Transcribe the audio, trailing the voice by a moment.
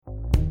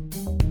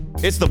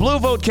It's the Blue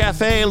Vote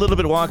Cafe, a little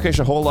bit wonkish,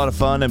 a whole lot of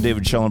fun. I'm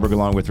David Schellenberg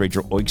along with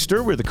Rachel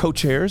Oyster. We're the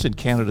co-chairs in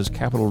Canada's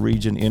capital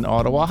region in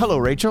Ottawa. Hello,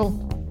 Rachel.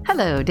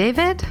 Hello,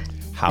 David.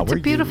 How are you? It's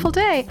a beautiful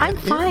day. I'm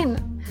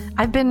fine.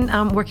 I've been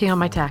working on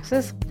my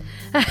taxes.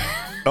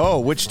 Oh,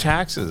 which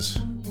taxes?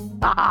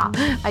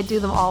 I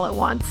do them all at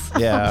once.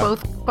 Yeah.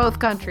 both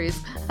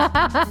countries.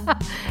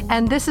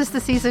 And this is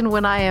the season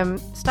when I am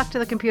stuck to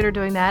the computer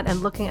doing that and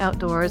looking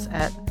outdoors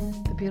at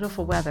the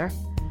beautiful weather.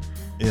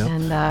 Yeah.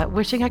 And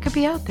wishing I could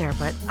be out there,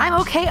 but I'm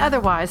okay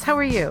otherwise. How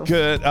are you?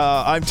 Good.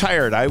 I'm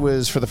tired. I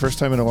was, for the first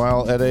time in a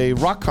while, at a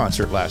rock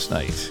concert last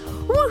night.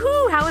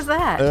 Woohoo! How was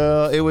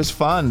that? It was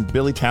fun.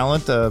 Billy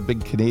Talent, a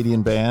big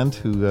Canadian band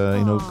who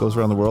goes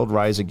around the world,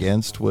 Rise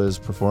Against, was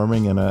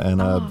performing in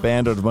a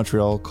band out of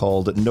Montreal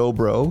called No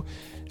Bro.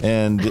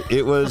 And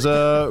it was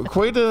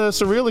quite a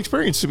surreal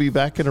experience to be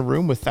back in a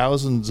room with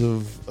thousands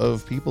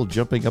of people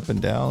jumping up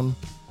and down,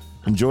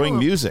 enjoying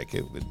music.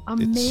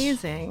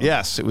 Amazing.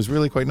 Yes, it was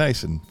really quite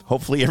nice. And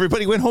hopefully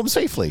everybody went home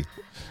safely.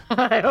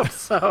 I hope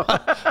so.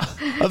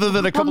 Other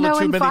than a couple of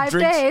too many 5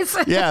 drinks. days.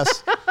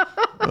 Yes.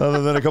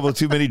 Other than a couple of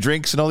too many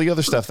drinks and all the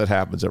other stuff that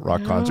happens at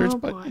rock concerts.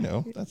 But,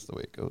 that's the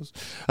way it goes.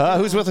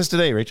 Who's with us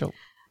today, Rachel?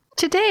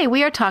 Today,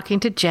 we are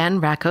talking to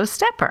Jen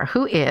Racco-Stepper,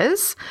 who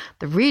is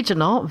the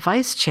Regional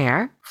Vice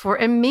Chair for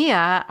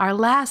EMEA, our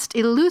last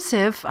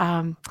elusive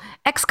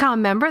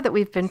XCOM member that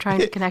we've been trying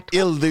to connect with.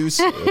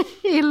 Elusive.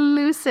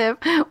 Elusive.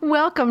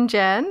 Welcome,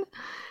 Jen.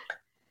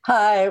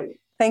 Hi.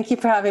 Thank you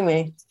for having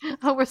me.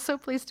 Oh, we're so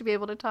pleased to be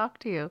able to talk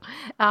to you.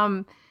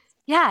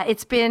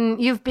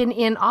 You've been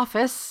in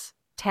office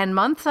 10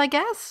 months, I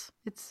guess.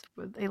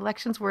 The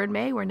elections were in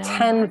May. We're now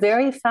 10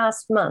 very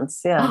fast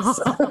months, yes.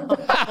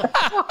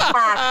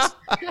 Packed.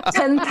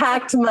 10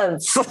 packed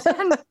months.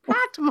 10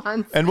 packed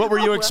months. And what were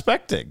you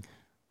expecting?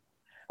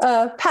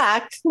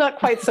 Packed, not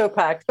quite so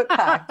packed, but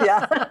packed,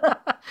 yeah.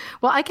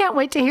 Well, I can't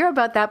wait to hear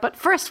about that. But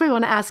first, we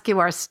want to ask you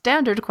our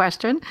standard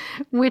question,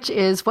 which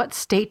is, what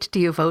state do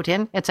you vote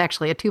in? It's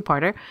actually a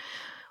two-parter.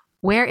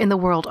 Where in the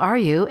world are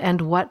you,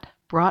 and what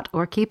brought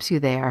or keeps you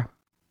there?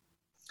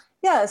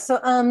 Yeah, so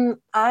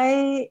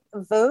I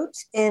vote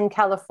in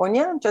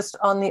California, just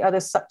on the other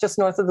side, just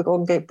north of the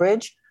Golden Gate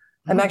Bridge.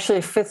 I'm actually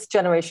a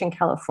fifth-generation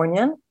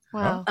Californian.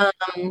 Wow.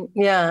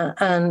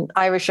 And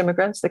Irish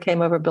immigrants that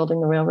came over building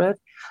the railroad.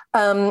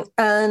 And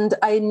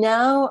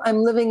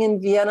I'm living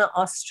in Vienna,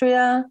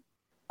 Austria.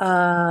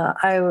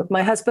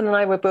 My husband and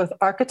I were both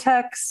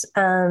architects,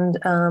 and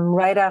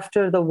right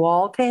after the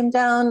wall came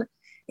down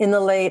in the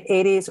late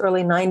 80s,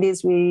 early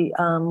 90s, we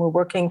were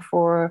working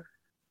for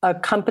a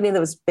company that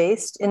was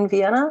based in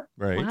Vienna.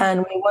 Right.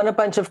 And we won a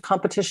bunch of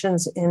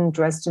competitions in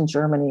Dresden,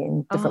 Germany,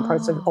 in different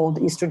parts of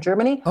old Eastern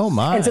Germany. Oh,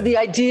 my. And so the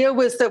idea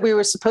was that we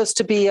were supposed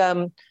to be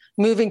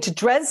moving to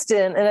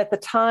Dresden. And at the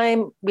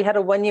time, we had a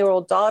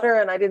 1-year-old daughter,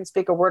 and I didn't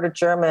speak a word of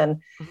German.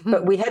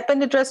 But we had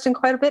been to Dresden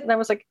quite a bit. And I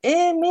was like,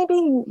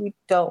 maybe we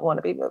don't want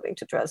to be moving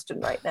to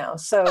Dresden right now.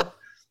 So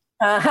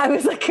I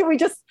was like, can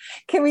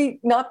we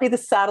not be the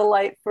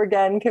satellite for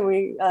again? Can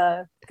we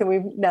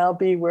now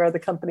be where the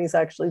company's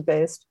actually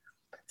based?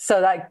 So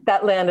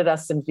that landed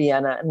us in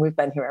Vienna, and we've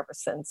been here ever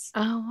since.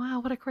 Oh, wow.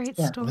 What a great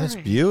story. That's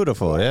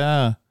beautiful.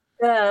 Yeah.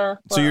 Yeah.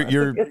 So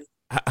you're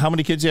how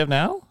many kids do you have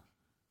now?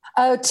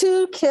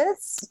 2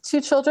 kids,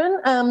 2 children.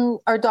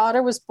 Our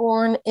daughter was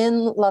born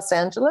in Los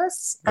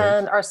Angeles,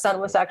 and our son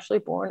was actually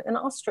born in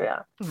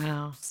Austria.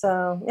 Wow.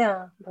 So,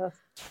 yeah.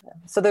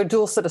 So they're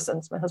dual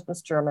citizens. My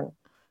husband's German.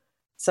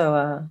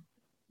 So,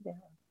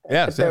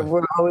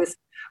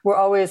 We're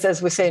always,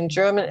 as we say in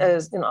German,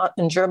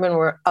 in German,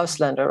 we're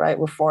Ausländer, right?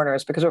 We're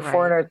foreigners, because we're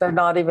foreigners. They're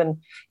not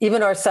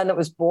even our son that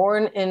was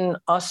born in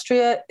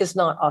Austria is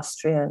not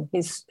Austrian.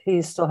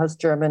 He still has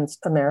German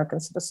American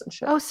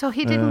citizenship. Oh, so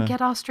he didn't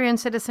get Austrian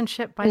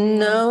citizenship by being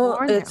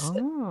born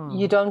there?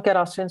 You don't get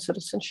Austrian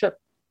citizenship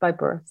by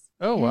birth.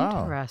 Oh,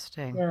 wow.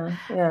 Interesting.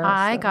 Yeah.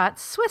 I got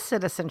Swiss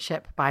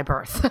citizenship by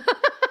birth.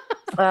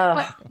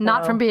 But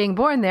not from being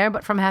born there,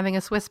 but from having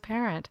a Swiss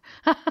parent.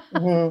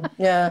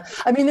 Yeah.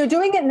 I mean, they're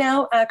doing it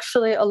now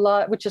actually a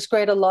lot, which is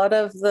great. A lot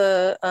of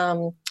the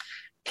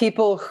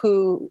people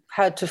who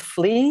had to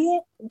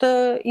flee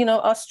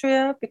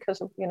Austria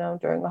because of,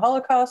 during the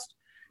Holocaust,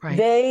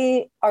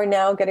 they are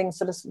now getting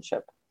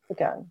citizenship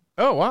again.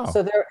 Oh, wow.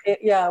 So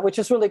which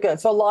is really good.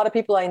 So a lot of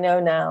people I know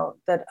now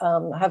that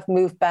have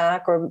moved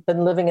back or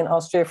been living in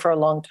Austria for a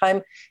long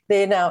time,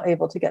 they're now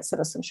able to get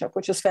citizenship,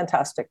 which is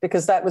fantastic,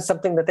 because that was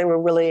something that they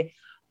were really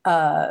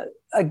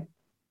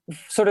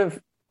sort of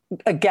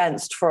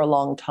against for a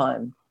long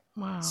time.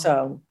 Wow.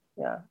 So,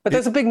 yeah. But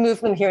there's a big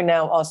movement here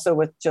now also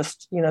with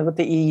just, with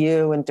the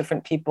EU and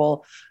different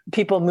people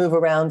move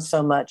around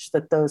so much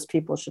that those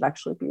people should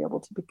actually be able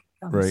to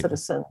become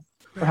citizens.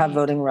 Or have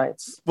voting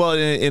rights. Well,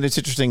 and it's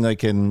interesting,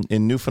 like in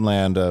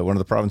Newfoundland, one of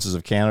the provinces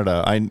of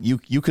Canada,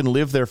 you can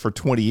live there for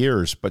 20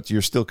 years, but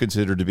you're still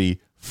considered to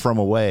be from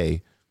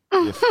away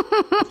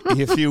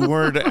if you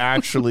weren't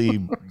actually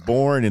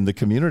born in the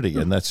community.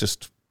 And that's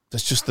just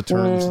That's just the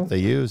terms that they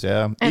use.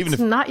 Yeah. It's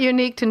not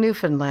unique to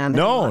Newfoundland.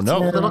 No.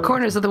 Little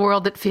corners of the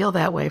world that feel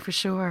that way for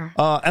sure.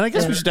 And I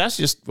guess we should ask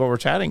you, just while we're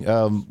chatting,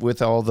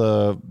 with all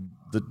the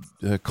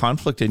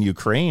conflict in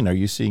Ukraine, are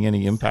you seeing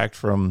any impact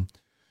from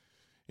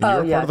your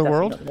part of the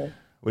world?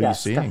 What are you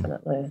seeing?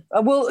 Definitely.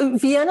 Well,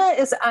 Vienna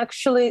is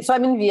actually, so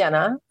I'm in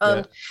Vienna.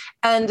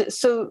 And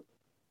so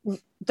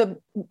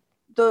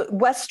the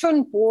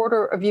western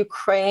border of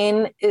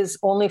Ukraine is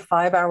only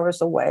 5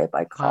 hours away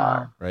by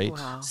car. Right.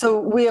 Wow. So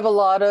we have a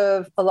lot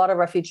of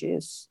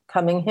refugees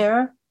coming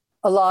here,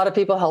 a lot of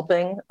people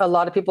helping, a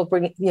lot of people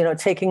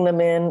taking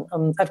them in.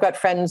 I've got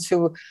friends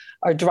who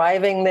are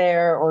driving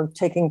there or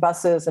taking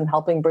buses and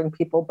helping bring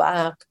people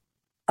back.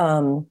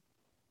 So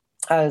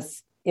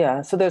there's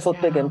a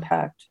big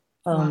impact.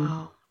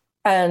 Wow.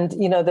 And,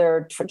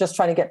 they're just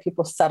trying to get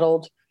people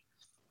settled,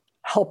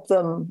 help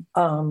them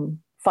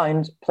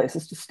find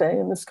places to stay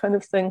and this kind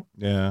of thing.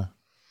 Yeah.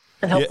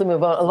 And help them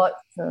move on a lot.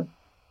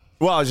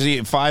 Well,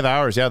 5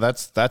 hours. Yeah,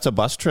 that's a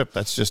bus trip.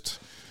 That's just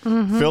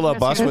fill a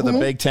bus with a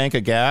big tank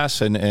of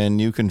gas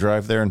and you can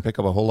drive there and pick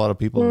up a whole lot of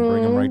people and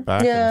bring them right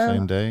back in the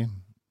same day.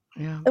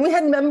 Yeah. And we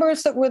had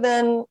members that were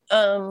then,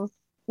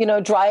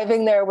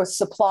 driving there with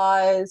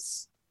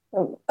supplies,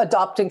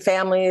 adopting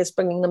families,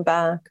 bringing them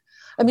back.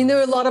 I mean, there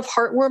are a lot of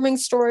heartwarming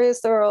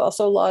stories. There are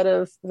also a lot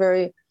of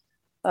very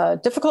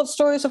difficult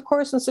stories, of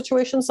course, in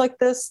situations like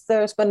this.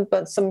 There's been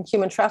some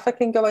human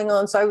trafficking going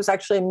on. So I was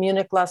actually in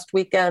Munich last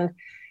weekend,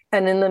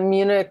 and in the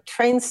Munich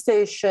train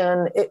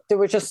station, there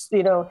were just,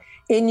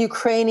 in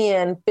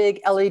Ukrainian,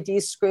 big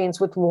LED screens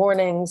with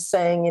warnings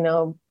saying,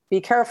 be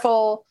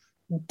careful,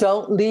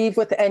 don't leave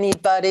with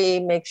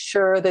anybody, make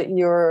sure that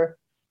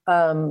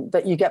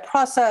that you get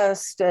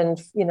processed,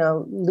 and,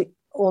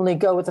 only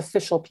go with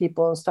official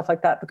people and stuff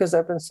like that, because there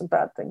have been some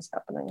bad things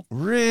happening.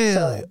 Really?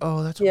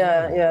 So, that's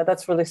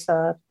that's really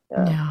sad.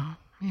 Yeah.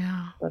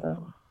 But,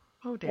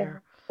 oh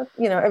dear. But,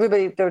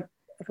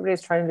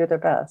 everybody's trying to do their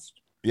best.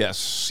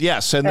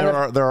 Yes, and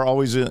there are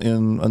always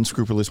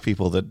unscrupulous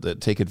people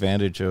that take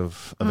advantage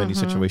of any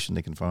situation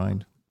they can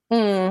find.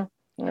 Yeah,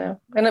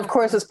 and of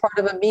course, as part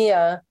of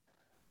EMEA,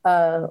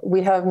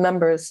 we have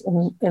members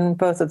in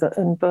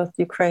both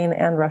Ukraine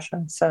and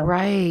Russia. So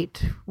right.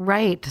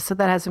 So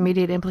that has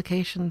immediate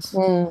implications.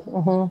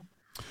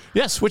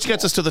 Yes, which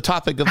gets us to the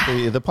topic of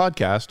the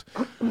podcast,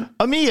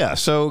 EMEA.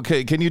 So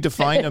can you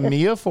define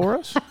EMEA for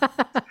us?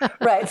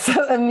 Right. So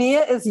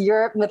EMEA is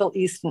Europe, Middle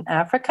East, and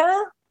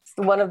Africa. It's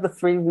one of the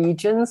 3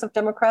 regions of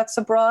Democrats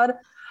Abroad.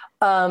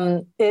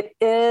 It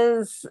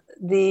is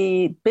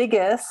the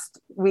biggest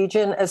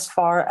region as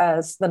far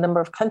as the number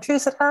of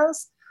countries it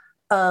has.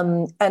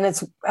 And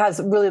it's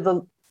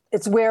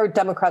where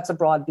Democrats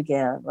Abroad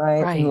began,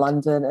 right? In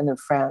London and in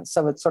France.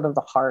 So it's sort of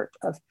the heart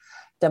of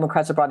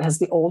Democrats Abroad. It has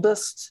the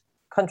oldest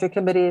country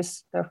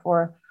committees,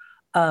 therefore,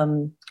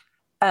 and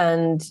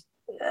has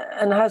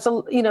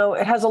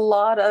it has a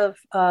lot of.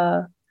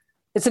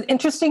 It's an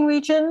interesting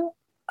region.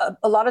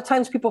 A lot of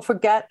times people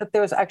forget that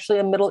there's actually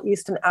a Middle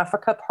East and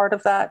Africa part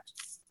of that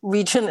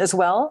region as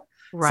well.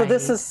 Right. So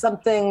this is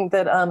something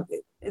that I'm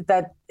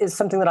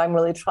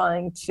really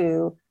trying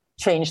to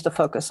change the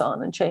focus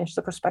on and change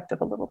the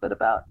perspective a little bit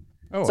about.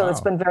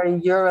 It's been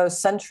very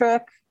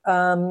Eurocentric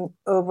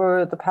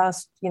over the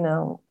past,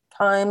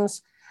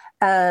 times.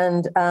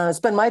 And it's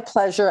been my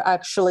pleasure,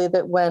 actually,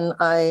 that when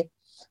I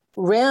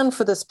ran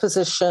for this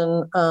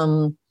position,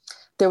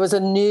 there was a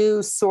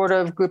new sort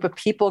of group of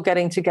people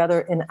getting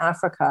together in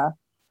Africa,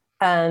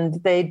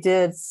 and they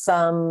did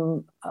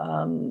some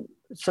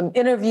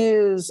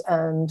interviews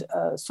and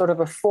sort of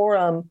a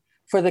forum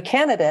for the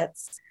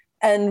candidates,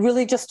 and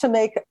really just to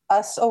make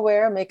us,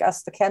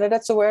 the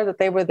candidates aware that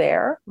they were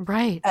there,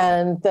 right,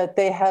 and that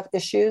they have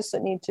issues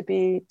that need to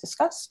be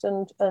discussed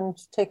and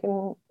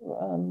taken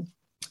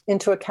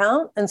into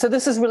account. And so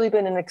this has really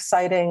been an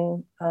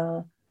exciting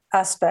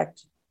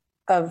aspect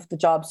of the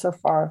job so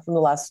far from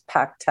the last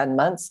PAC 10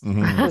 months.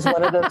 It was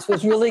one of those,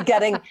 was really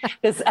getting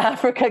this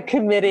Africa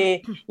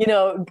committee,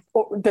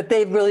 that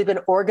they've really been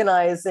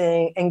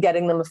organizing and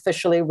getting them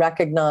officially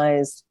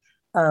recognized.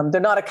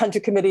 They're not a country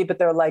committee, but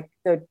they're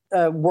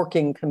a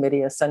working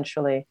committee,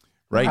 essentially.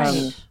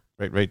 Right.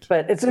 Right.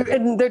 But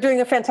they're doing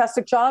a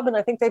fantastic job. And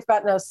I think they've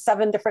got now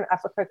 7 different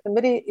Africa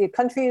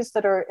countries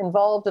that are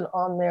involved and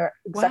on their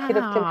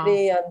executive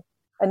committee.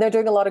 And they're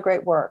doing a lot of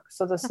great work.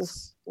 So this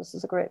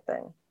is a great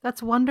thing.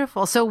 That's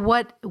wonderful. So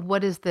what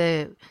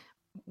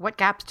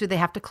gaps do they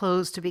have to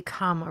close to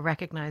become a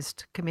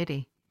recognized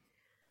committee?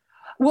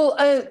 Well,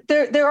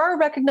 there are a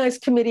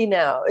recognized committee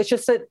now. It's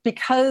just that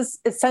because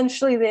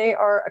essentially they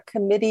are a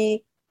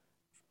committee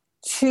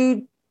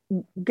to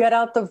get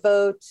out the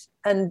vote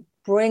and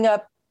bring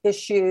up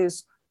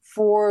issues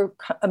for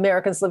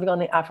Americans living on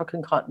the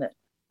African continent.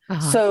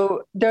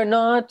 So they're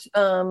not,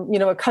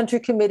 a country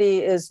committee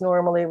is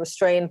normally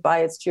restrained by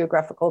its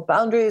geographical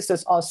boundaries.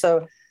 There's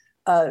also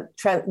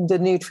the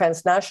new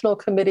transnational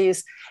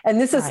committees. And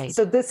this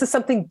is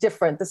something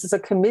different. This is a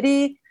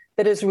committee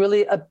that is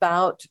really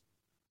about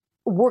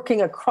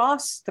working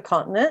across the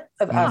continent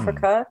of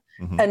Africa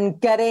and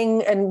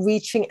getting and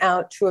reaching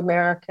out to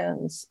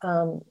Americans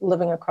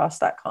living across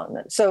that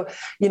continent. So,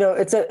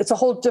 it's a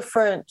whole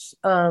different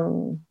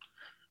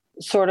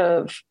sort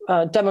of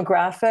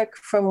demographic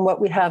from what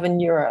we have in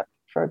Europe,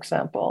 for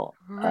example,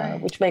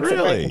 which makes it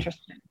very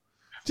interesting.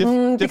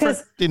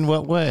 Different in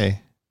what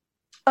way?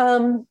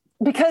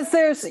 Because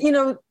there's,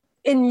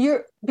 in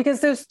Europe, because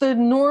there's the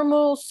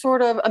normal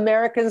sort of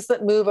Americans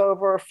that move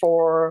over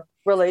for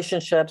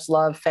relationships,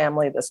 love,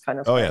 family, this kind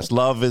of thing. Oh, yes.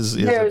 Love is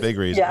a big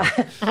reason.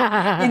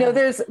 Yeah.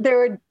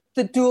 there are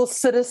the dual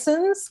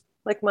citizens,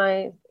 like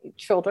my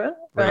children,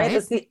 right?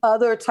 It's the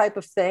other type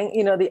of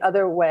thing, the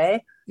other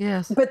way.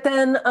 Yes. But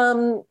then,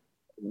 and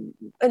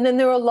then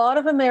there are a lot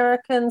of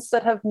Americans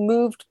that have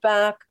moved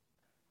back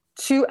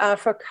to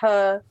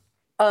Africa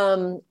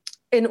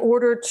in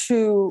order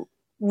to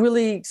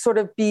really sort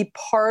of be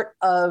part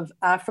of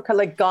Africa.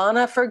 Like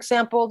Ghana, for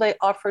example, they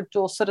offered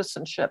dual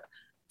citizenship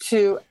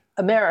to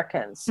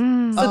Americans.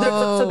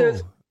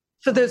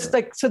 So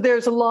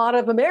there's a lot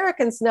of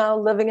Americans now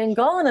living in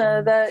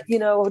Ghana that,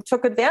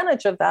 took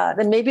advantage of that.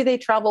 And maybe they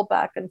travel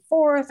back and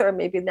forth, or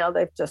maybe now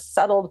they've just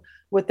settled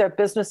with their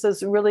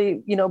businesses,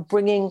 really,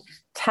 bringing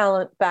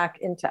talent back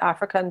into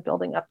Africa and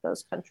building up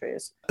those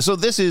countries. So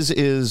this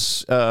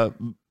is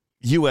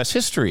U.S.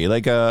 history.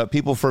 Like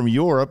people from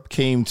Europe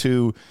came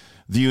to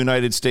the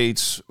United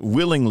States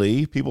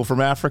willingly. People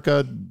from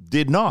Africa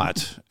did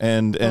not.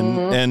 And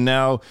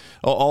now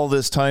all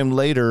this time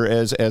later,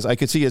 as I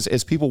could see,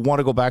 as people want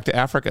to go back to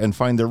Africa and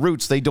find their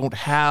roots, they don't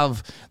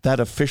have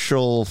that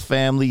official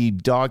family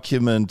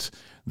document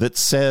that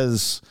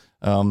says,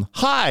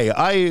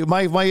 hi,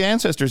 my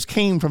ancestors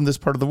came from this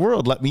part of the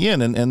world, let me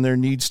in. And there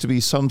needs to be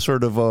some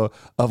sort of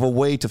a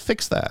way to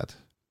fix that.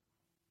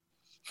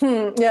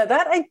 Yeah,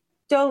 that I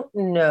don't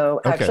know,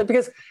 actually,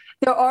 because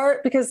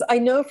I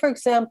know, for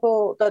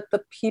example, that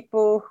the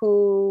people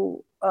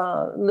who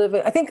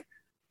I think,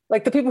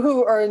 like the people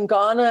who are in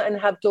Ghana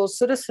and have dual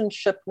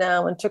citizenship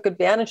now and took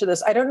advantage of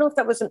this, I don't know if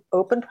that was an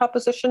open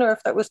proposition or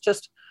if that was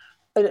just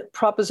a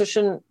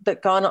proposition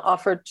that Ghana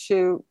offered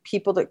to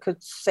people that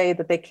could say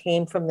that they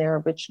came from there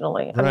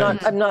originally.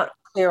 I'm not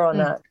clear on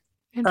that.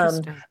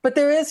 Interesting. But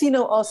there is,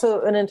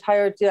 also an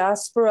entire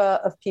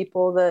diaspora of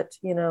people that,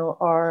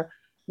 are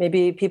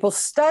maybe people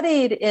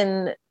studied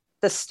in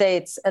the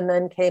States and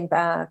then came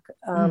back,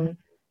 to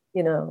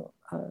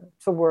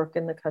work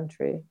in the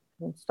country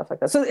and stuff like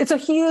that. So it's a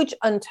huge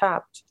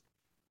untapped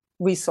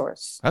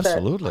resource.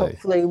 Absolutely. That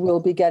hopefully we'll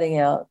be getting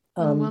out.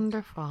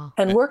 Wonderful.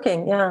 And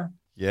working, yeah.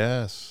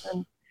 Yes.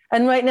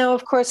 And right now,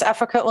 of course,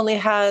 Africa only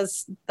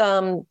has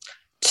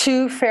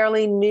 2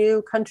 fairly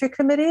new country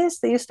committees.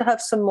 They used to have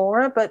some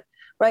more, but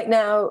right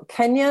now,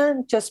 Kenya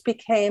just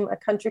became a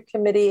country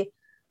committee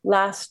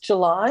last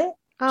July.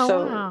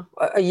 Wow.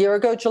 A year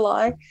ago,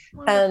 July.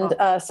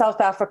 Wonderful. And South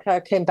Africa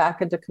came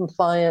back into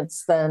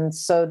compliance then.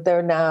 So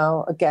they're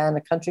now, again,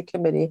 a country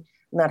committee.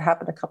 And that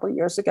happened a couple of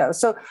years ago.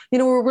 So,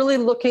 we're really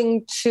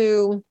looking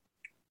to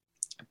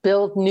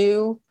build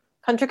new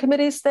country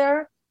committees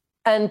there.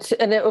 And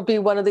it will be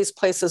one of these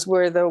places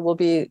where there will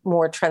be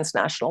more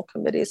transnational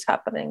committees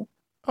happening.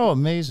 Oh,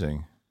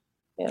 amazing.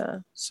 Yeah.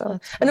 So,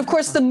 and of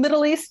course, the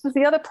Middle East is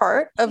the other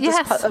part of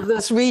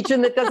this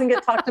region that doesn't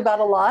get talked about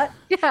a lot.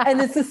 Yeah.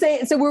 And it's the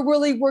same. So we're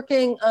really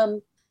working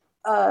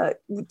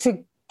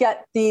to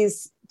get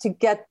these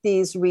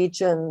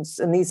regions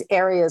and these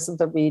areas of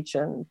the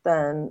region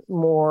then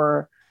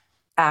more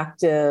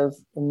active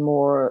and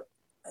more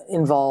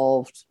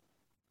involved,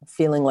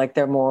 feeling like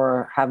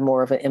they're have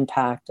more of an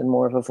impact and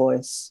more of a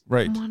voice.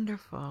 Right.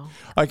 Wonderful.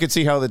 I could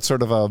see how that's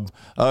sort of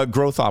a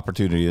growth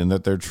opportunity, and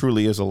that there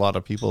truly is a lot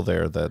of people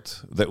there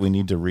that we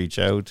need to reach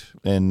out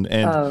and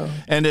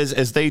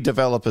as they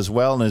develop as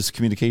well, and as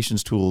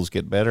communications tools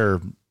get better,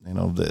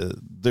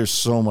 there's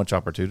so much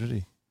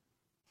opportunity.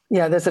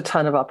 Yeah, there's a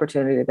ton of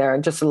opportunity there,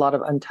 and just a lot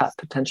of untapped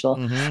potential.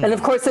 Mm-hmm. And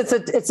of course,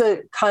 it's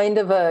a kind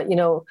of a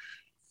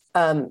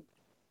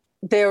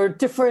there are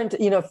different,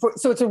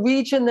 so it's a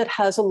region that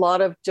has a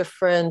lot of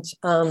different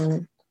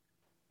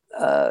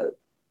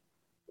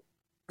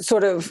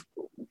sort of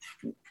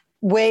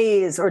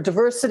ways or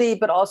diversity,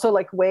 but also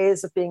like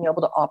ways of being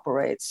able to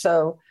operate.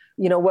 So,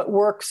 what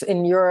works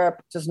in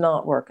Europe does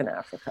not work in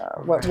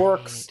Africa. What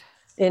works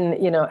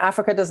in,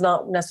 Africa does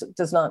not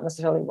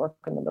necessarily work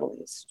in the Middle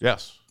East.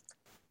 Yes.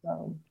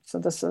 So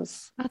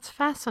that's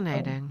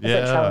fascinating. The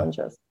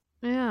challenges.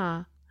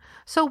 Yeah.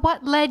 So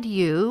what led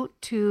you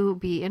to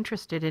be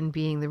interested in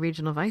being the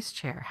regional vice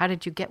chair? How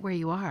did you get where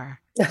you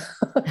are?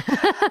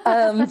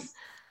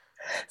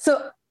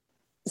 So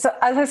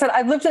as I said,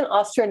 I've lived in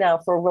Austria now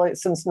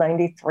since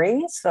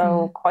 93,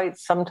 so quite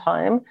some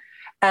time.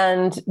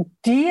 And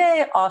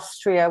DA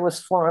Austria was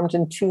formed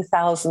in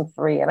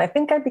 2003. And I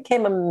think I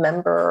became a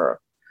member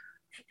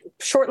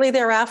shortly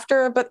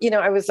thereafter, but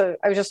I was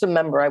just a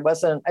member.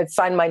 I'd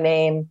signed my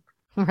name.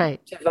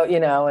 Right. To vote,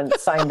 and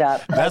signed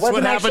up. That's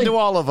what happened to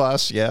all of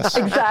us. Yes.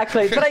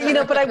 Exactly. But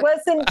I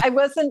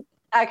wasn't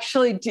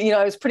actually,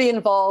 I was pretty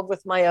involved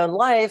with my own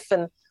life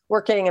and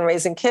working and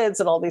raising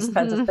kids and all these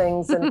kinds of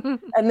things.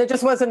 And there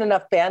just wasn't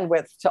enough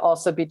bandwidth to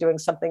also be doing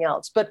something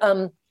else. But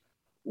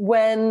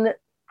when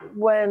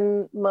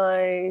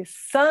my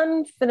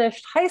son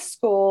finished high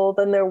school,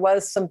 then there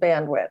was some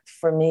bandwidth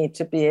for me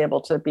to be able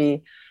to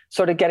be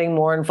sort of getting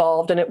more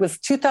involved. And it was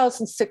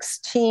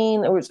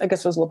 2016, I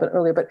guess it was a little bit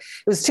earlier, but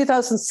it was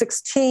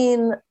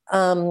 2016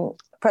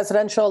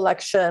 presidential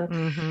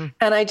election.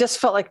 And I just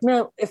felt like,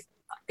 man, if,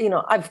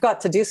 I've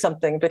got to do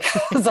something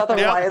because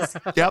otherwise.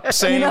 Yep.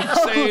 Same.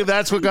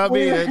 That's what got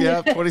me.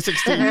 Yeah.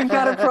 2016. You've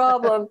got a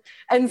problem.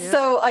 And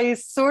so I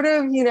sort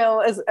of,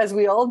 as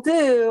we all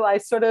do, I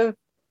sort of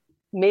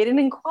made an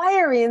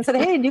inquiry and said,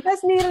 hey, do you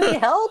guys need any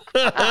help?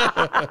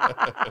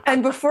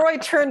 And before I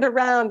turned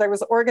around, I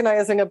was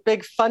organizing a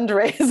big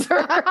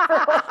fundraiser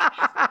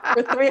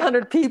for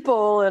 300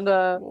 people and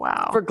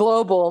for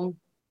Global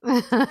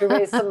to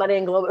raise some money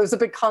in Global. It was a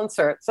big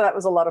concert. So that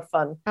was a lot of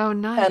fun. Oh,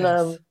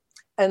 nice.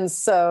 And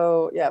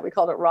so, we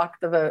called it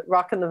Rockin'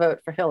 the Vote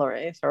for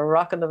Hillary. So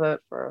Rockin' the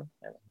Vote for,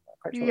 I don't know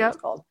quite sure what it's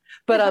called.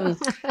 But,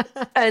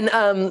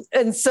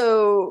 and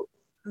so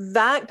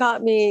that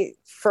got me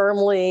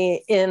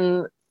firmly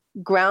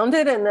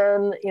grounded and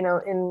then,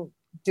 in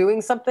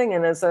doing something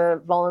and as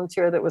a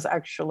volunteer that was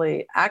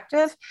actually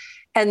active.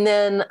 And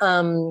then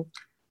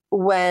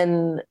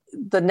when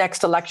the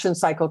next election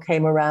cycle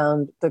came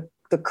around,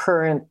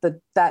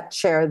 that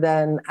chair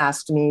then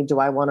asked me, do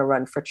I want to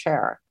run for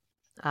chair?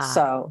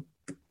 So,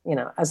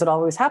 as it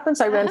always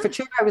happens, I ran for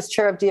chair. I was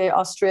chair of DA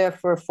Austria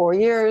for 4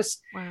 years.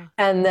 Wow.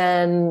 And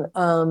then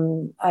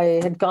I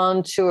had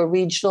gone to a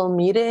regional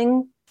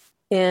meeting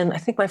I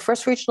think my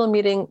first regional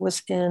meeting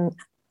was in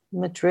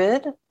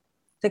Madrid. I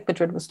think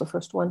Madrid was the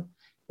first one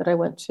that I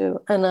went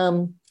to.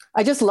 And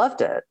I just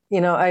loved it.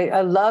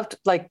 I loved,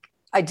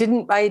 I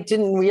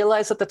didn't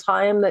realize at the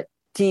time that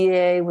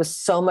DEA was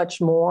so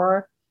much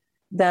more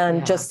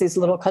than just these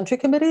little country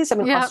committees. I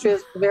mean, Austria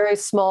is a very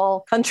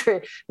small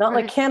country, not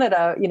like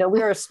Canada.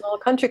 We are a small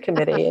country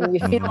committee, and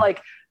you feel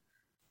like,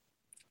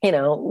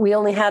 we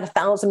only had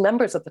 1,000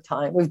 members at the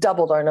time. We've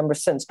doubled our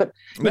numbers since, but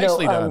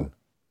nicely done.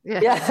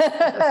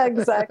 Yeah,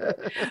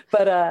 exactly.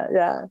 But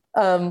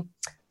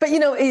but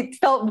it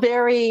felt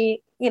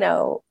very,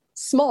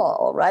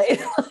 small, right?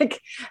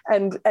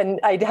 and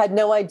I had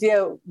no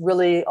idea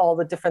really all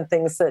the different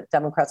things that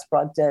Democrats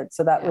Abroad did.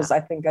 So that was, I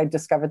think I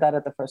discovered that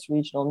at the first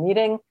regional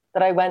meeting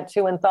that I went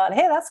to and thought,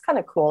 hey, that's kind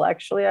of cool.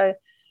 Actually,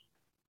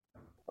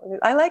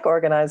 I like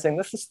organizing.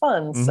 This is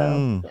fun.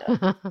 So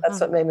that's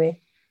what made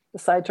me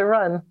decide to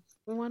run.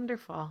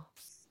 Wonderful.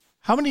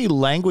 How many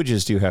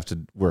languages do you have to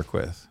work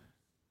with?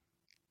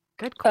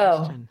 Good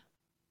question.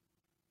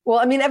 Well,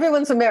 I mean,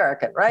 everyone's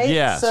American, right?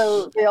 Yes.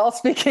 So they all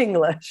speak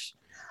English.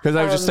 Because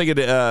I was just thinking,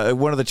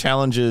 one of the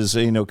challenges,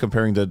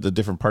 comparing the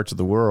different parts of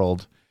the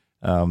world,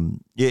 true,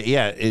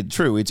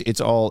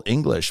 it's all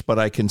English, but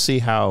I can see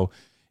how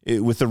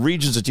with the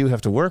regions that you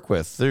have to work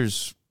with,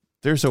 there's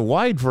a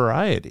wide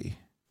variety.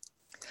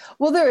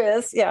 Well, there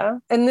is, yeah.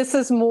 And this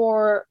is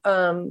more,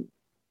 I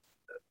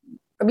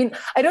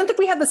don't think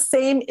we have the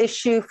same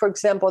issue, for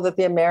example, that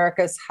the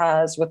Americas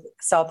has with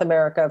South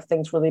America of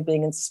things really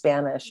being in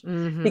Spanish,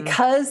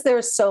 because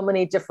there's so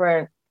many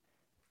different,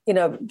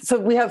 so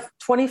we have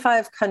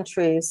 25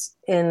 countries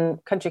in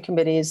country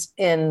committees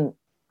in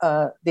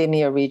the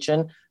EMEA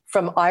region,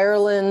 from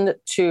Ireland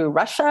to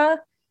Russia,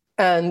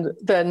 and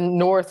then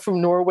north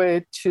from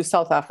Norway to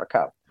South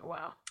Africa.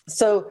 Wow.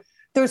 So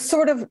there's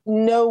sort of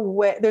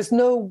there's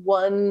no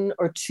one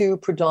or two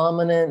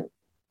predominant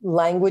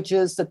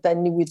languages that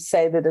then you would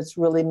say that it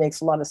really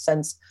makes a lot of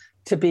sense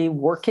to be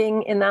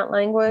working in that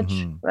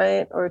language,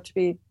 right? Or to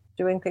be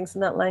doing things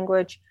in that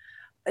language.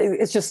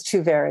 It's just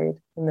too varied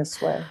in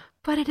this way.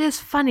 But it is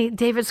funny.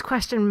 David's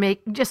question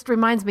just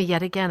reminds me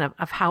yet again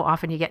of how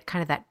often you get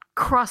kind of that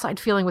cross-eyed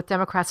feeling with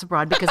Democrats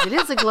Abroad, because it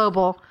is a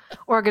global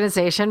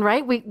organization,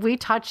 right? We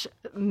touch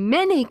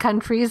many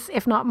countries,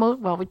 if not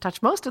we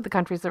touch most of the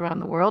countries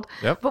around the world.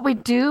 Yep. But we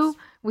do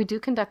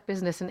conduct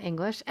business in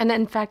English. And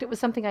in fact, it was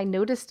something I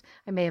noticed,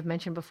 I may have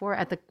mentioned before,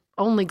 at the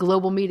only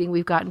global meeting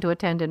we've gotten to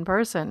attend in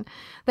person,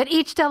 that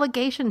each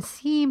delegation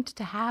seemed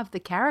to have the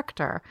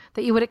character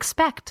that you would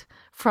expect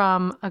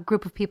from a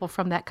group of people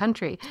from that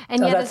country.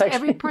 And yet,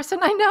 every person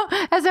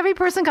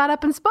got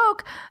up and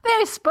spoke,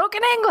 they spoke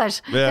in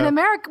English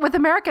with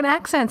American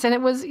accents. And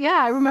it was,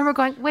 I remember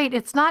going, wait,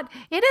 it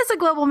is a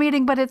global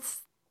meeting, but it's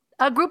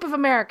a group of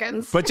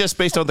Americans. But just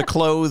based on the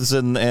clothes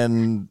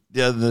and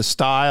the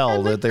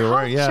style that they were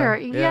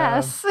wearing.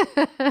 Yes.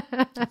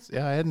 I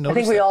hadn't noticed. I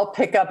think we all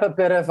pick up a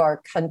bit of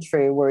our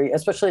country,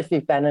 especially if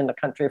you've been in the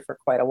country for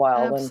quite a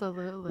while.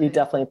 Absolutely. You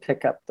definitely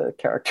pick up the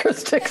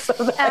characteristics of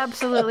that.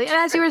 Absolutely. And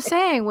as you were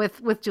saying,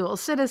 with dual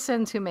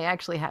citizens who may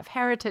actually have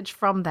heritage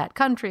from that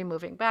country,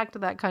 moving back to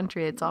that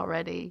country, it's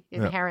already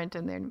inherent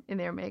in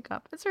their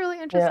makeup. It's really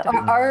interesting.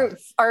 Yeah.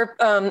 Our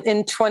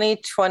in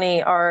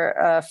 2020,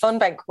 our phone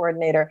bank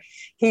coordinator,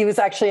 he was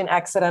actually an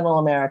accidental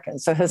American.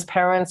 So his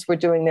parents were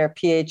doing their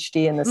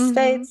PhD in the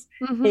States.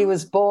 He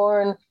was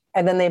born,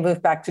 and then they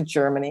moved back to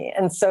Germany.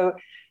 And so,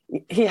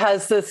 he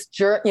has this,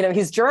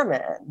 he's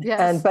German,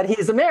 Yes. but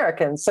he's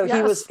American. So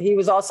Yes. he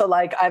was also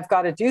like, I've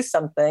got to do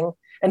something.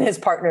 And his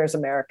partner is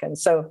American.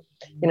 So,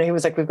 he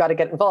was like, we've got to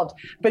get involved.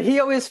 But he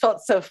always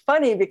felt so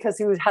funny because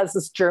he has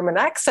this German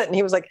accent. And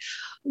he was like,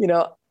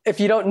 if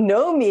you don't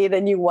know me,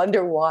 then you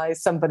wonder why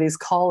somebody's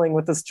calling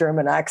with this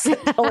German accent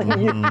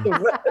telling you.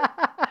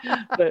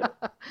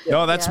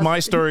 No, that's my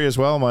story as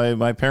well.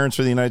 My parents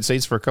were in the United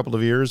States for a couple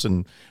of years,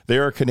 and they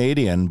are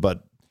Canadian.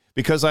 But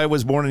because I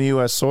was born in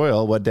U.S.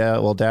 soil,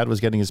 Dad was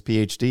getting his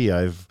PhD.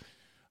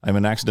 I'm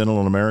an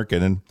accidental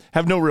American and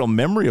have no real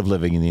memory of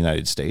living in the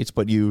United States.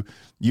 But you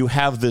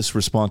have this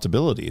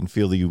responsibility and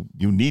feel that you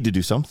need to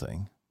do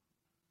something.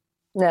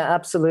 Yeah,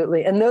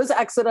 absolutely. And those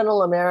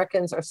accidental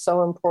Americans are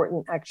so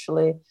important,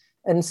 actually.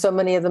 And so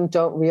many of them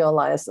don't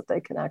realize that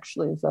they can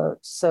actually vote.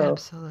 So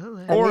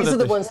absolutely. And these are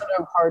the ones that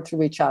are hard to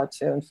reach out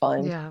to and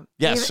find. Yeah.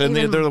 Yes, and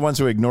they're the ones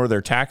who ignore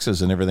their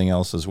taxes and everything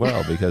else as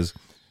well, because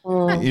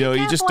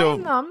you just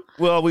don't. Them.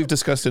 Well, we've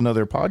discussed in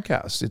other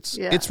podcasts.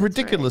 It's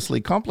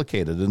ridiculously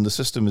complicated, and the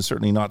system is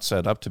certainly not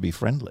set up to be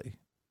friendly.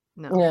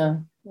 No. Yeah,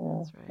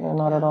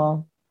 not at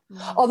all.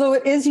 Although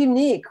it is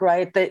unique,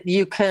 right? That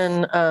you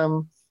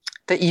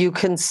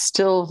can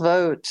still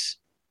vote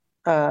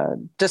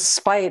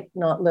despite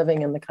not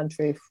living in the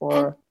country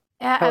for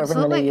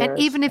absolutely. Many years. And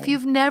even if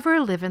you've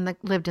never lived in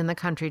the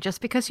country,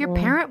 just because your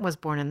parent was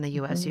born in the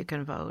U.S., you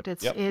can vote.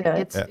 It's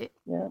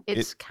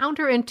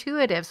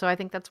counterintuitive. So I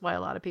think that's why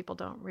a lot of people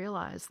don't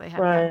realize they have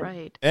that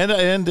right. And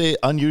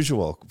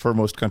unusual for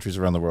most countries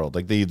around the world.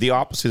 Like the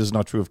opposite is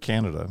not true of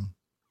Canada.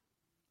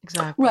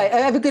 Exactly. Right. I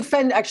have a good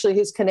friend actually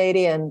who's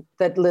Canadian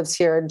that lives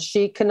here, and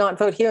she cannot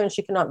vote here and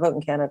she cannot vote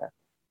in Canada.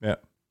 Yeah.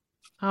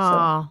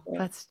 Oh,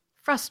 that's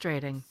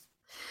frustrating.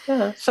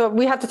 Yeah. So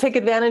we have to take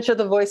advantage of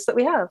the voice that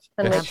we have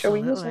and make sure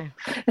we use it.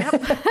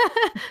 Yep.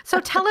 So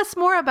tell us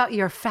more about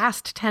your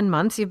fast 10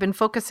 months. You've been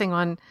focusing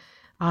on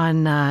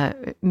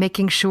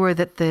making sure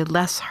that the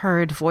less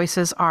heard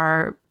voices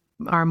are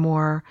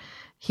more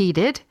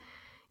heeded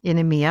in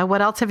EMEA.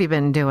 What else have you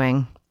been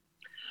doing?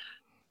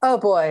 Oh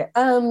boy.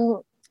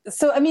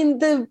 So I mean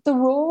the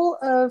role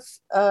of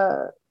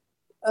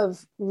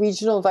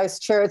regional vice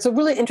chair, it's a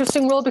really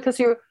interesting role because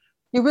you're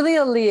really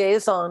a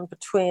liaison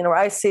between, or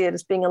I see it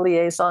as being a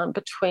liaison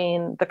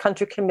between the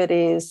country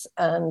committees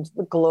and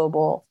the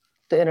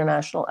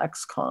international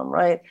ExCom,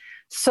 right?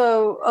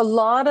 So a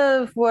lot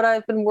of what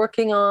I've been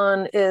working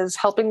on is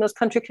helping those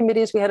country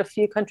committees. We had a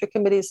few country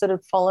committees that had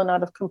fallen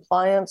out of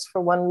compliance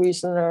for one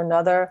reason or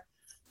another.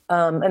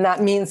 And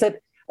that means that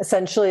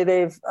essentially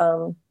they've,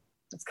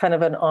 it's kind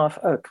of an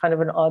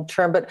odd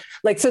term, but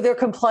so their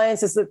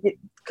compliance is that the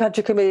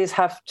country committees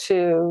have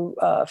to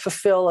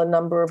fulfill a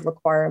number of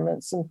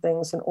requirements and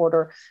things in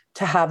order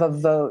to have a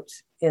vote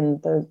in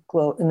the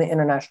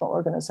international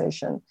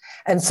organization.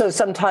 And so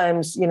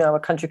sometimes, a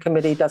country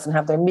committee doesn't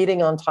have their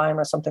meeting on time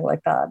or something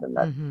like that.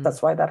 And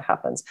that's why that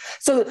happens.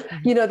 So,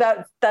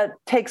 that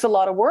takes a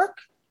lot of work.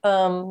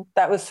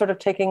 That was sort of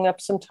taking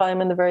up some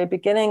time in the very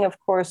beginning. Of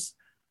course,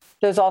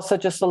 there's also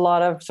just a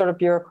lot of sort of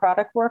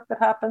bureaucratic work that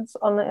happens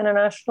on the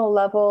international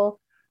level,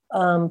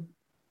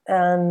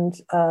 and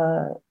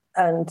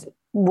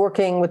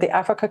working with the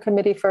Africa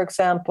Committee, for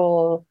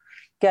example,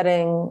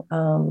 getting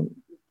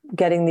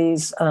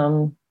these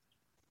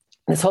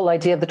this whole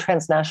idea of the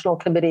transnational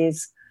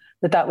committees.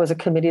 That was a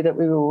committee that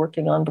we were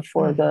working on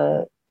before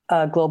the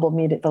global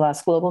meeting, the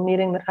last global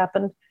meeting that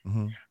happened,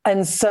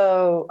 and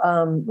so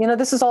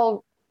this is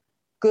all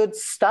good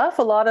stuff.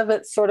 A lot of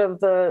it's sort of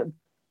the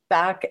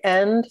back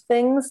end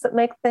things that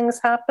make things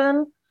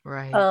happen.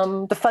 Right.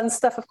 The fun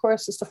stuff, of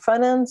course, is the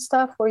front end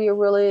stuff where you're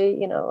really,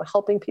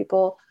 helping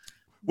people.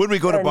 Would we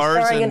go to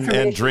bars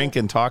and drink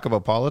and talk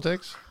about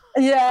politics?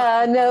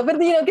 Yeah, no, but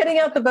getting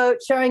out the vote,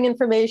 sharing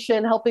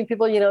information, helping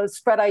people,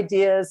 spread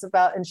ideas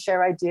about and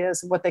share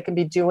ideas of what they can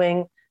be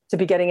doing to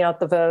be getting out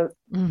the vote,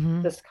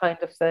 this kind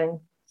of thing.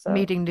 So,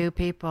 meeting new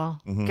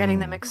people, getting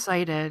them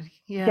excited.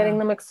 Yeah. Getting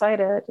them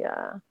excited.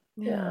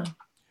 Yeah.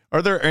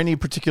 Are there any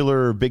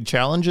particular big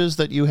challenges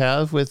that you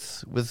have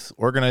with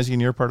organizing in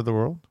your part of the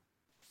world?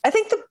 I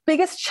think the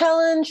biggest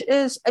challenge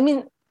is,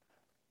 that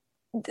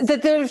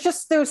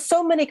there's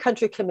so many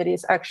country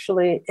committees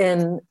actually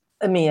in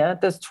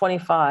EMEA. There's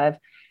 25.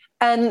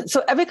 And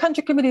so every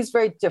country committee is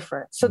very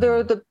different. So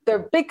there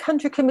are big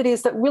country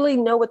committees that really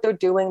know what they're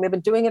doing. They've been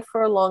doing it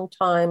for a long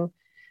time.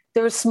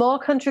 There are small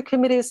country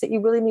committees that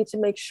you really need to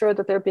make sure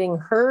that they're being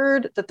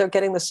heard, that they're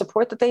getting the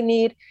support that they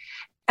need.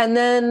 And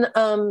then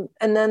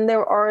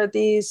there are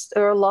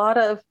a lot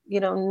of,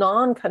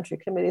 non-country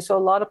committees. So a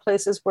lot of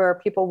places where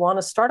people want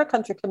to start a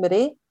country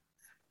committee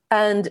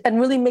and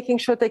really making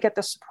sure they get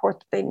the support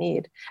that they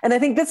need. And I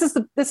think this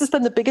has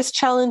been the biggest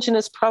challenge and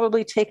has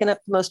probably taken up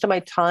most of my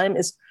time,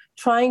 is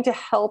trying to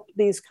help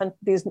these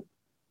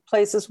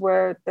places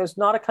where there's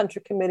not a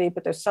country committee,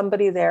 but there's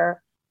somebody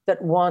there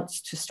that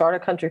wants to start a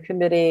country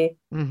committee,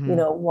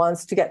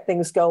 wants to get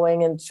things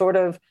going, and sort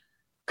of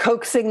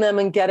coaxing them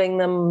and getting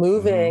them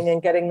moving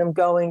and getting them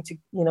going to,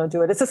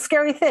 do it. It's a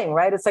scary thing,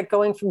 right? It's like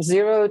going from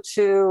zero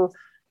to,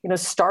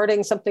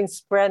 starting something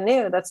brand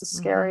new. That's a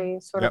scary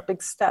sort of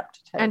big step to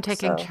take. And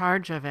taking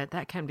charge of it,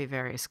 that can be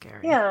very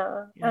scary.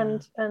 Yeah.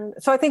 And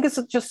so I think it's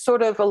just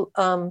sort of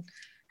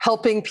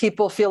helping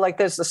people feel like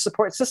there's a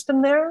support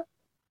system there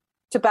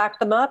to back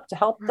them up, to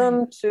help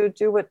them to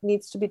do what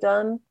needs to be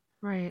done.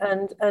 Right.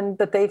 And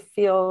that they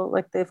feel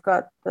like they've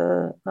got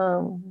the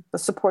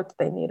support that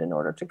they need in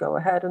order to go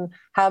ahead and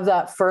have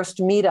that first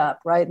meetup,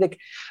 right? Like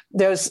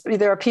there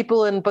are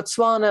people in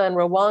Botswana and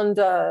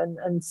Rwanda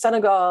and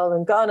Senegal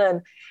and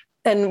Ghana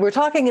and we're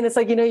talking and it's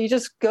like, you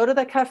just go to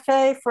the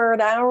cafe for an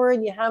hour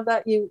and you have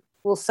that, you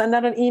will send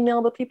out an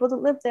email to people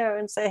that live there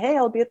and say, hey,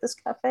 I'll be at this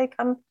cafe.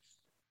 Come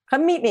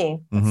meet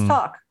me. Let's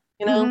talk.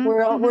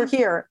 We're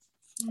here.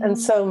 And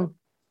so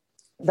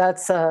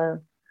that's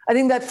I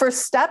think that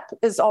first step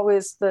is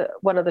always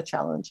one of the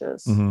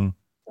challenges.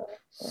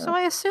 So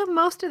I assume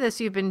most of this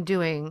you've been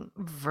doing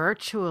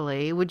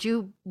virtually. Would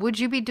you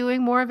be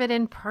doing more of it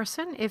in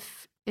person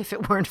if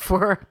it weren't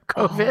for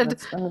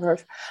COVID?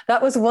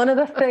 That was one of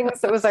the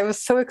things I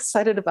was so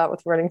excited about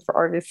with running for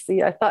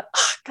RBC. I thought,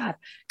 oh God,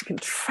 you can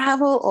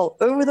travel all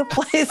over the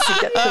place.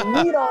 You get to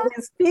meet all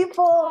these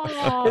people.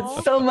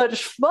 It's so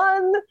much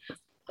fun.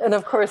 And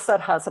of course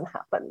that hasn't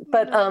happened,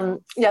 but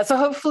so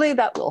hopefully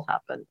that will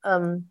happen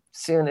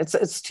soon.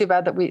 It's too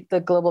bad that the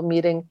global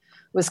meeting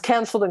was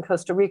canceled in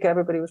Costa Rica.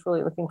 Everybody was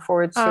really looking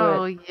forward to it.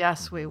 Oh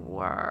yes, we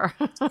were.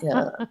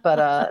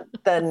 But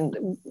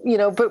then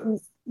but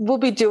we'll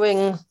be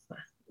doing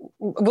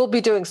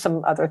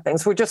some other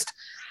things. We're just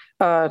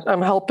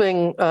I'm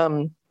helping.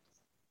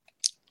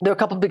 There are a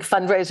couple of big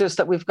fundraisers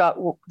that we've got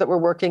that we're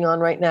working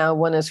on right now.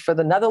 One is for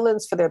the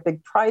Netherlands for their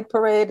big Pride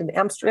Parade in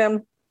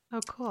Amsterdam. Oh,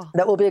 cool.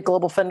 That will be a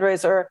global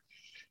fundraiser.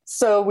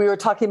 So we were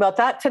talking about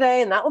that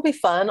today, and that will be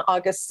fun.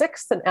 August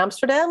 6th in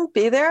Amsterdam.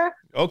 Be there.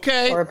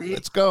 Okay,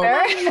 let's go.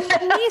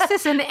 My niece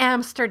is in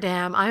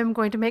Amsterdam. I'm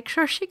going to make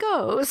sure she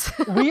goes.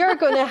 We are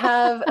going to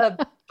have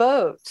a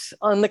boat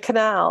on the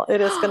canal. It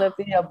is going to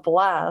be a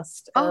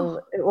blast, and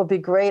it will be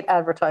great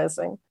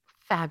advertising.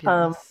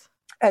 Fabulous.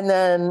 And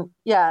then,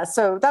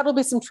 so that'll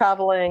be some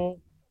traveling.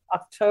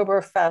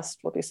 Oktoberfest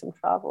will be some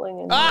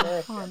traveling in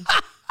Munich.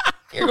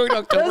 You're going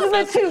to Those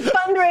are the two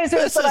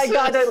fundraisers that I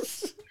got.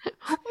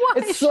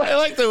 I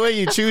like the way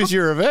you choose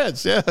your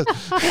events. Yeah.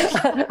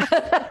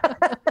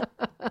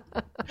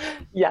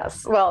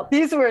 Yes. Well,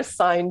 these were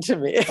assigned to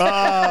me.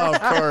 Oh,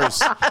 of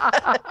course.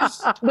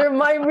 They're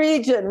my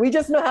region. We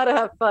just know how to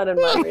have fun in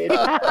my region.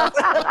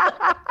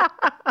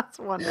 That's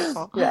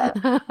wonderful. Yeah.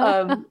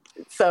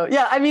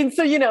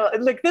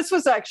 This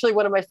was actually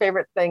one of my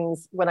favorite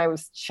things when I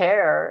was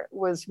chair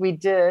was we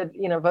did,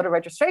 voter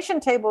registration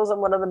tables on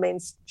one of the main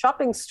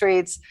shopping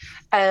streets.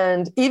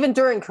 And even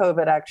during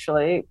COVID,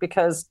 actually,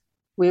 because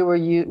we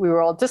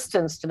were all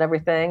distanced and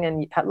everything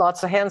and had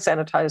lots of hand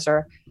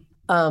sanitizer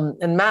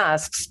and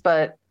masks,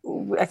 but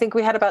I think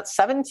we had about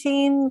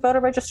 17 voter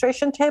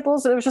registration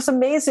tables. And it was just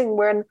amazing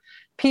when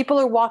people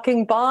are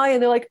walking by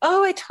and they're like,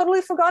 oh, I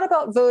totally forgot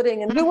about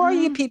voting. And who are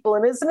you people?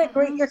 And isn't it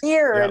great you're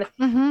here?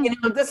 Yeah.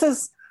 And, this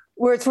is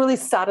where it's really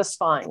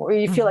satisfying, where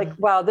you feel like,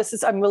 wow,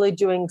 I'm really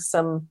doing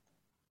some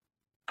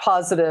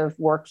positive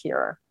work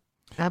here.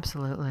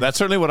 Absolutely. That's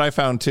certainly what I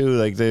found too.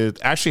 Like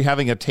actually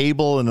having a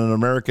table and an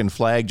American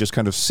flag just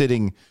kind of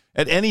sitting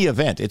at any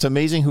event. It's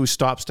amazing who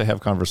stops to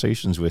have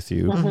conversations with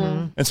you.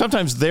 And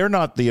sometimes they're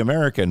not the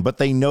American, but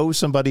they know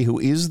somebody who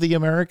is the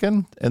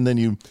American. And then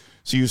you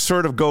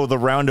sort of go the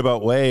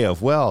roundabout way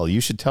of, well, you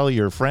should tell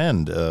your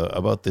friend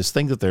about this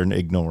thing that they're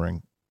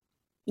ignoring.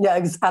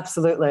 Yeah,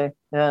 absolutely.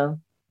 Yeah.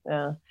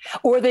 Yeah.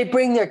 Or they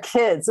bring their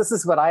kids. This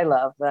is what I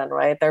love then,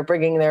 right? They're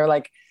bringing their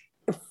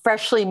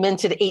freshly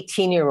minted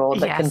 18-year-old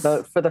that can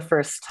vote for the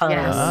first time.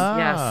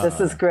 Yes. This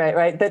is great,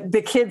 right?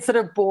 The kids that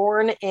are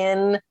born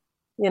in,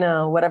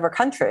 whatever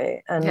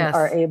country and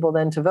are able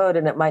then to vote,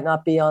 and it might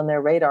not be on their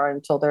radar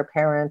until their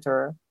parent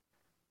or,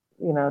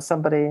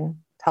 somebody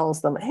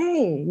tells them,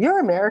 hey, you're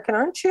American,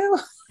 aren't you?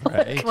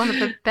 Right. One of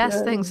the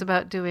best things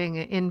about doing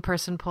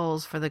in-person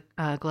polls for the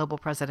global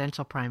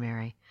presidential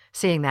primary,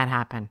 seeing that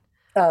happen.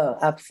 Oh,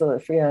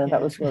 absolutely. Yeah,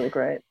 that was really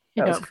great.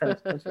 That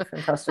was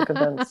fantastic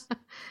events.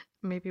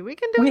 Maybe we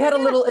can do it.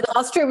 In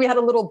Austria, we had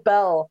a little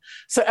bell.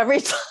 So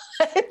every time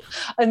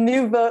a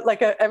new vote,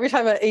 every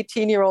time an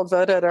 18-year-old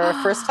voted or a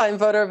first-time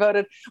voter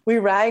voted, we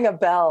rang a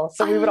bell.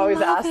 So we would always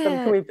ask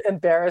them, can we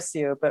embarrass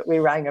you? But we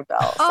rang a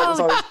bell. So it was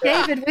always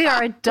David, we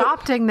are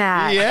adopting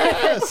that.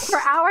 Yes. For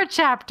our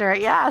chapter,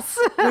 yes.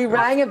 We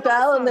rang a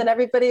bell and then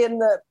everybody in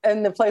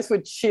the place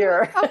would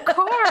cheer. Of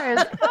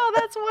course. Oh,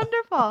 that's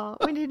wonderful.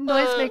 We need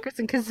noisemakers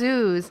and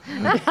kazoos.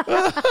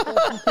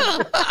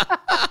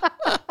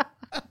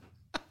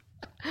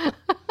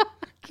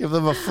 Give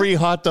them a free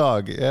hot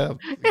dog. Yeah.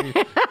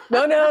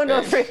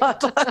 No free hot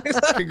dogs.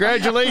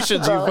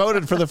 Congratulations, you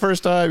voted for the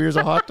first time. Here's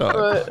a hot dog.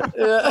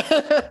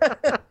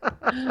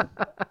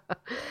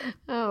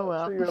 Oh,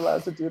 well. So you're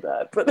allowed to do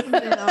that. But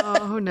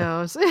who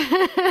knows?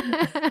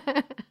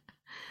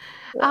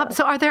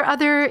 So are there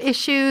other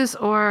issues,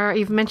 or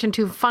you've mentioned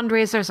two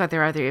fundraisers, are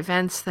there other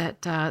events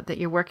that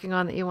you're working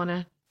on that you want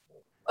to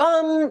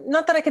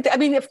Not that I could. I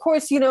mean, of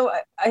course,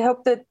 I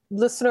hope that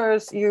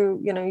listeners,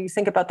 you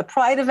think about the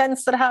Pride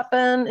events that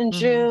happen in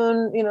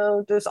June.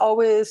 There's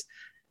always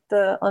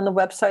on the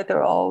website, there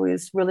are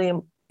always really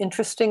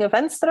interesting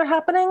events that are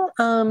happening.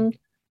 I'm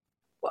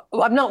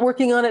not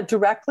working on it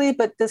directly,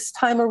 but this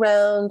time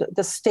around,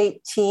 the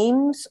state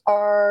teams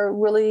are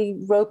really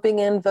roping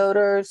in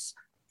voters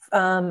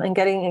and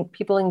getting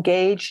people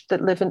engaged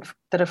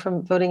that are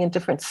from voting in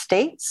different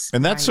states.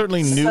 And that's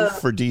certainly new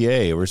for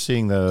DA. We're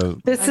seeing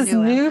this is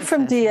new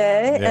from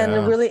DA and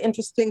a really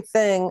interesting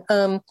thing.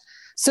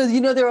 So,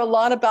 there are a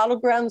lot of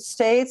battleground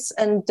states,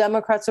 and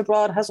Democrats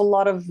Abroad has a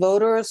lot of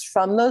voters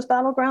from those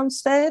battleground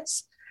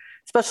states,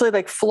 especially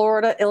like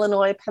Florida,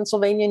 Illinois,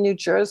 Pennsylvania, New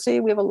Jersey.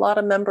 We have a lot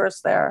of members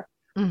there.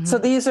 Mm-hmm. So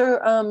these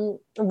are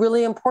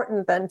really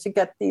important then to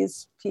get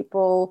these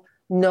people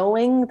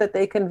knowing that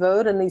they can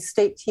vote, and these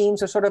state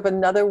teams are sort of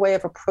another way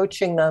of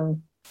approaching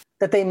them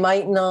that they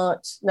might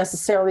not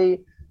necessarily,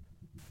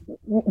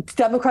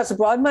 Democrats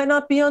Abroad might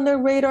not be on their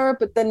radar,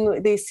 but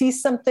then they see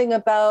something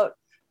about,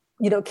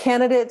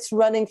 candidates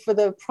running in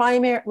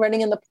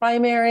the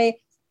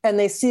primary, and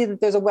they see that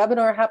there's a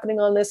webinar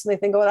happening on this, and they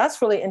think, oh,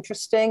 that's really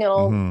interesting, and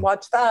I'll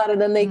watch that. And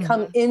then they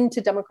come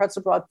into Democrats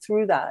Abroad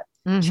through that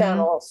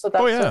channel. So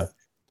that's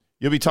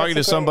you'll be talking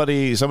to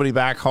somebody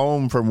back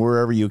home from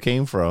wherever you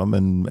came from,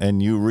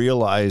 and you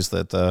realize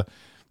that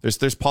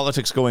there's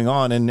politics going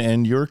on,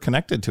 and you're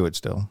connected to it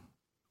still.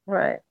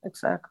 Right,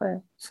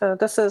 exactly. So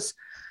this is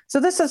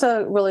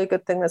a really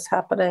good thing that's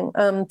happening.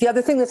 The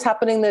other thing that's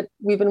happening that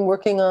we've been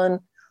working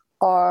on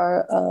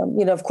are,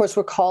 of course,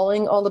 we're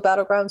calling all the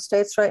battleground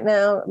states right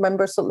now,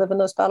 members that live in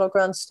those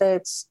battleground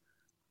states,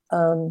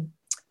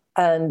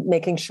 and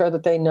making sure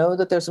that they know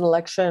that there's an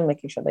election,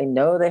 making sure they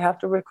know they have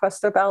to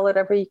request their ballot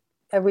every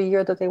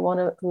year that they want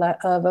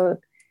to vote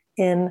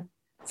in.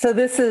 So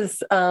this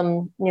is,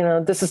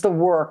 this is the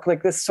work,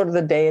 like this is sort of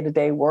the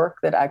day-to-day work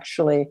that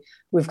actually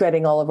we're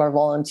getting all of our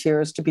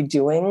volunteers to be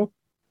doing.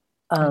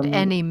 And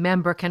any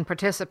member can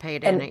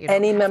participate in it.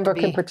 Any member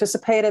can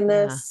participate in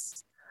this.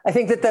 I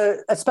think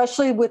that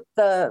especially with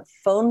the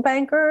phone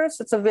bankers,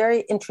 it's a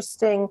very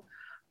interesting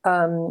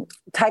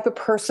type of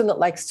person that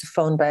likes to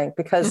phone bank,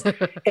 because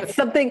it's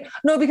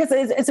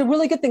it's a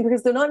really good thing,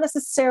 because they're not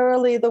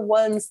necessarily the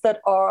ones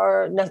that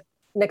are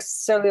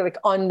necessarily like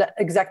on the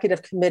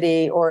executive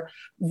committee or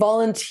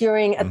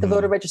volunteering at the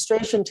voter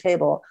registration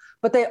table,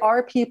 but they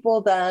are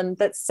people then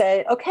that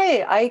say,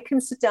 okay, I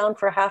can sit down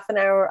for half an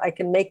hour, I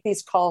can make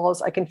these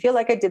calls, I can feel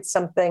like I did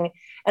something,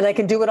 and I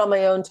can do it on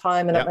my own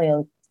time and at my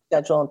own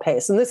schedule and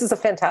pace. And this is a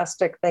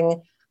fantastic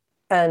thing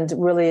and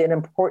really an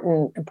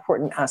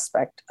important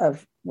aspect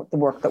of the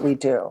work that we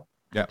do.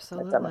 Yeah,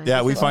 absolutely.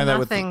 Yeah, we find that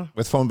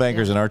with phone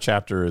bankers in our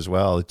chapter as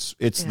well. It's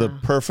the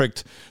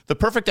perfect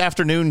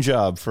afternoon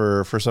job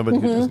for somebody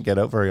who doesn't get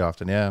out very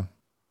often. Yeah,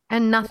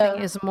 and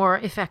nothing is more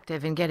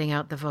effective in getting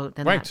out the vote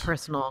than that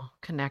personal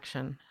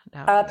connection.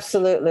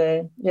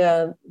 Absolutely,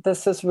 yeah.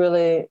 This is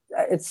really,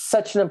 it's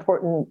such an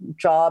important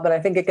job, and I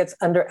think it gets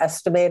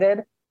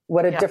underestimated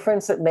what a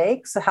difference it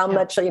makes. How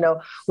much,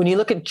 when you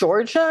look at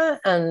Georgia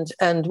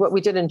and what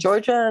we did in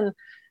Georgia and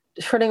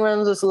turning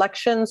around those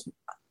elections.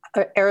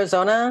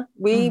 Arizona,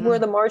 we were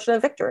the margin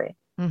of victory.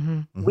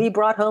 We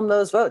brought home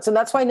those votes. And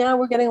that's why now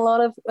we're getting a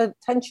lot of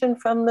attention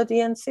from the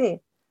DNC.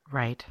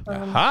 Right.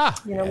 Yeah,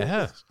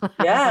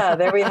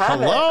 there we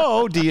have it.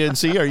 Hello,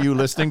 DNC. Are you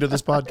listening to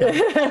this podcast?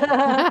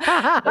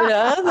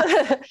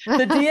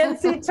 The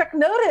DNC took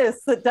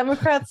notice that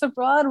Democrats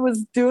Abroad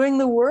was doing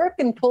the work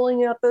and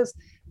pulling out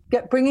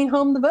bringing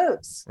home the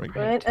votes,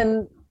 right?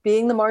 And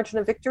being the margin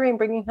of victory and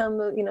bringing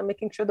home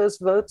making sure those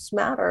votes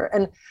matter.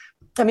 And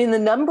I mean, the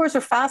numbers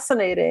are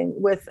fascinating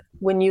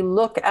when you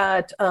look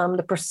at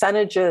the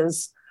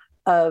percentages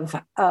of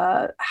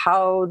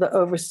how the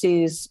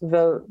overseas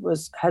vote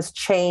has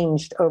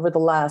changed over the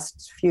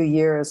last few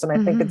years. And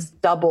I think it's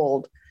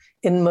doubled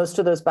in most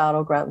of those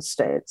battleground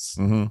states.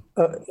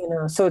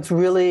 So it's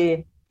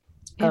really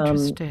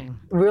interesting,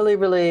 really,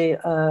 really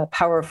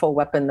powerful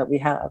weapon that we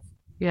have.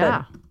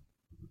 Yeah.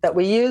 That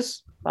we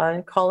use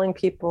by calling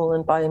people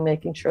and by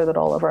making sure that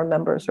all of our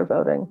members are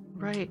voting.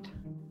 Right.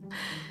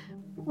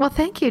 Well,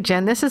 thank you,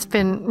 Jen. This has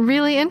been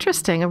really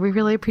interesting, and we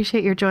really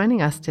appreciate your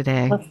joining us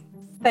today. Well,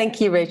 thank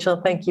you, Rachel.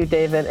 Thank you,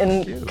 David.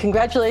 And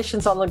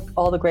congratulations on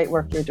all the great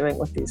work you're doing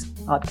with these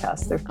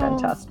podcasts. They're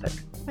fantastic.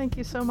 Thank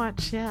you so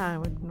much.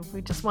 Yeah,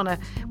 we just want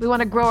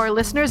to grow our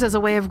listeners as a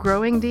way of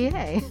growing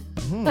DA.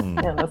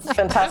 Yeah, that's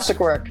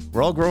fantastic work.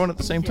 We're all growing at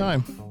the same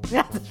time.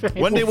 Yeah, that's right.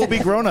 One day we'll be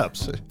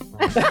grown-ups.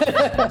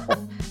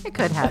 It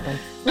could happen.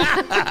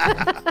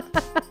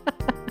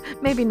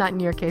 Maybe not in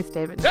your case,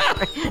 David.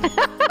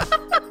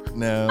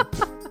 No,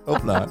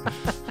 hope not.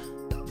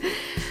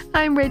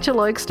 I'm Rachel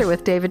Oikster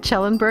with David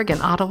Schellenberg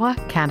in Ottawa,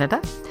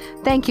 Canada.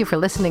 Thank you for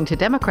listening to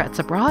Democrats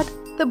Abroad,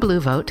 the Blue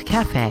Vote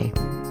Cafe.